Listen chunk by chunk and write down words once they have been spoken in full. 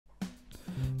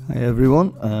Hey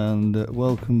everyone, and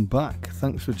welcome back.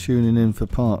 Thanks for tuning in for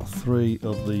part 3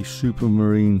 of the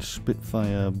Supermarine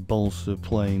Spitfire Balsa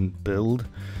plane build.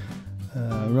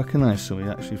 I recognise something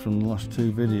actually from the last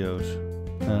 2 videos,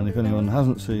 and if anyone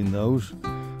hasn't seen those,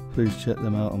 please check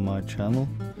them out on my channel.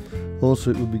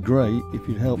 Also, it would be great if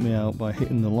you'd help me out by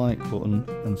hitting the like button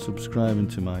and subscribing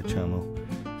to my channel.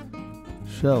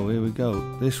 So here we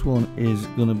go. This one is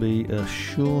going to be a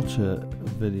shorter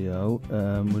video.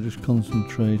 We're just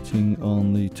concentrating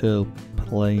on the tail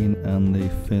plane and the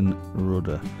fin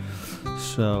rudder.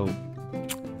 So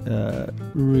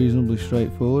reasonably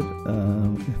straightforward.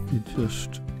 If you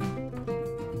just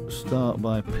start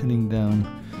by pinning down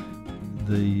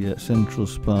the central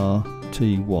spar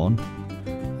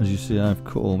T1. As you see, I've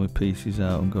cut all my pieces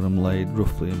out and got them laid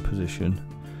roughly in position.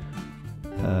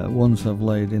 Once I've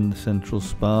laid in the central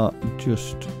spar,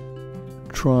 just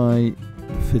try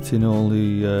fitting all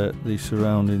the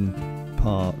surrounding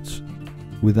parts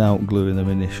without gluing them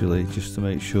initially, just to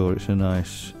make sure it's a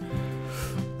nice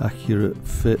accurate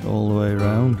fit all the way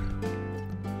around.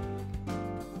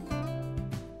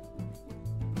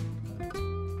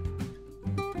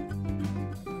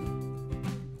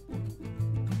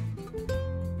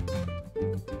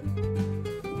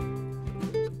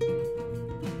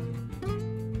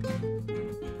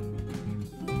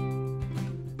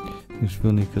 It's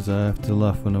funny because I have to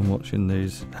laugh when I'm watching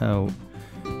these, how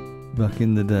back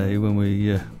in the day when we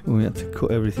had to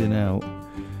cut everything out,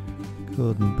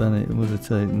 Gordon Bennett would have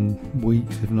taken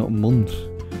weeks if not months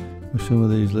with some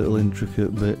of these little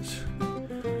intricate bits.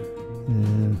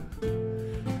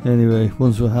 Anyway,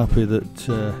 once we're happy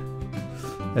that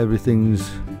everything's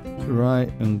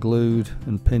right and glued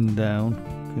and pinned down,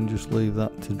 we can just leave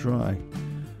that to dry.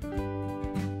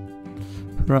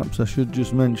 Perhaps I should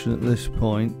just mention at this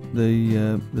point,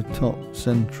 the top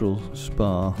central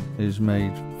spar is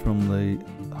made from the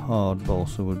hard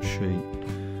balsa wood sheet,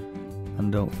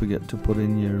 and don't forget to put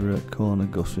in your corner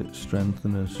gusset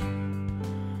strengtheners.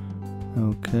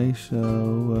 Okay,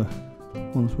 so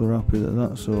once we're happy that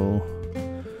that's all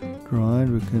dried,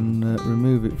 we can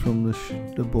remove it from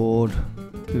the board,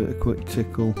 give it a quick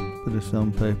tickle, bit of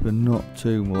sandpaper, not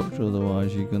too much,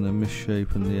 otherwise you're going to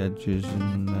misshapen the edges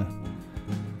and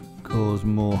cause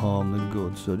more harm than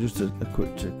good, so just a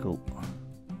quick tickle.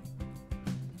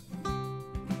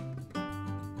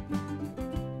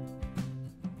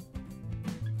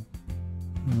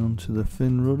 And onto the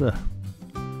fin rudder,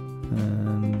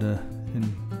 and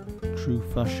in true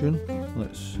fashion,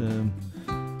 let's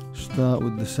start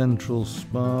with the central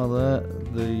spar there,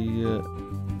 the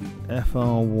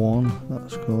FR1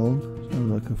 that's called,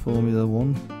 sounds like a Formula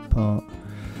 1 part,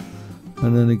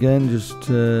 and then again just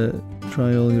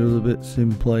try all your other bits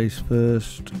in place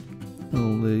first,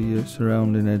 all the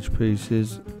surrounding edge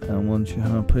pieces, and once you're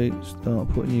happy, start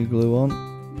putting your glue on,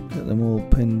 get them all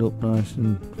pinned up nice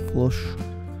and flush.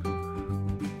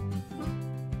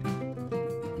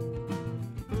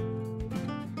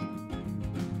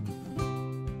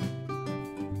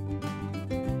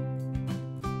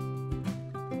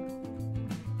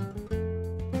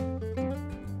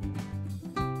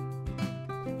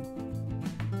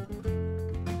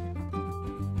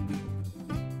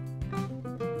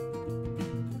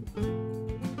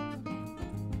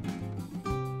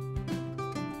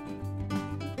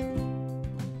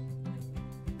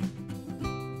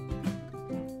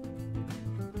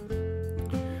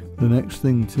 The next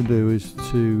thing to do is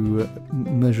to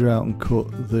measure out and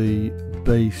cut the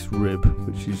base rib,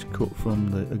 which is cut from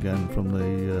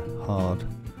the hard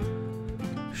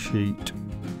sheet.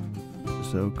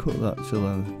 So cut that till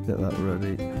I get that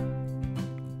ready.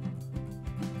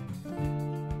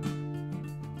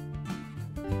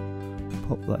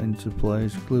 Pop that into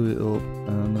place, glue it up,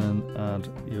 and then add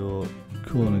your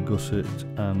corner gusset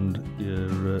and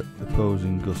your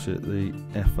opposing gusset, the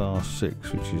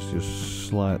FR6, which is just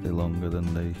slightly longer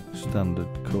than the standard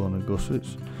corner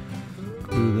gussets.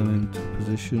 Glue them into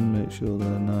position, make sure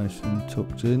they're nice and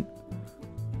tucked in.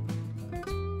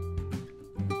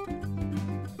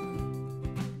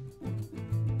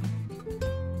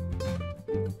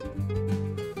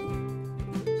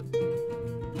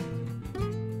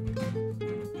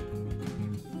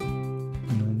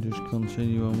 And then just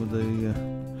continue on with the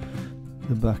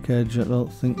back edge. I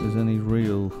don't think there's any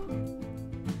real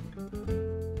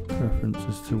preference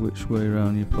as to which way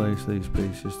around you place these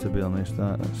pieces, to be honest.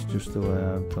 That's just the way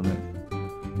I've done it.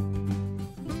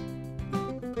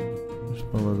 Just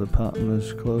follow the pattern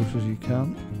as close as you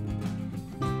can.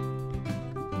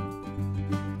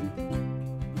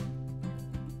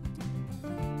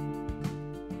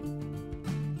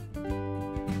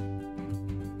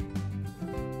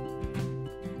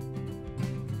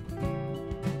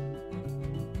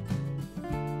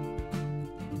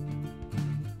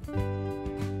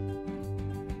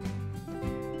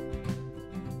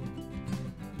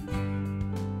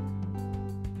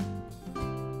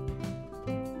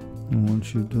 And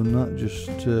once you've done that, just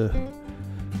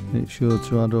make sure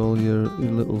to add all your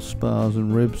little spars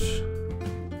and ribs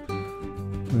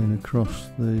going across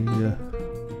the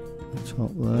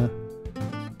top there.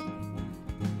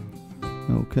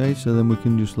 Okay, so then we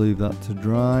can just leave that to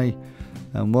dry,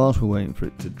 and whilst we're waiting for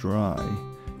it to dry,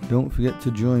 don't forget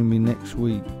to join me next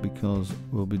week because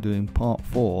we'll be doing part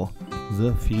 4,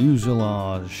 the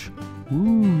fuselage.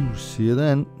 Woo, see you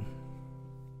then.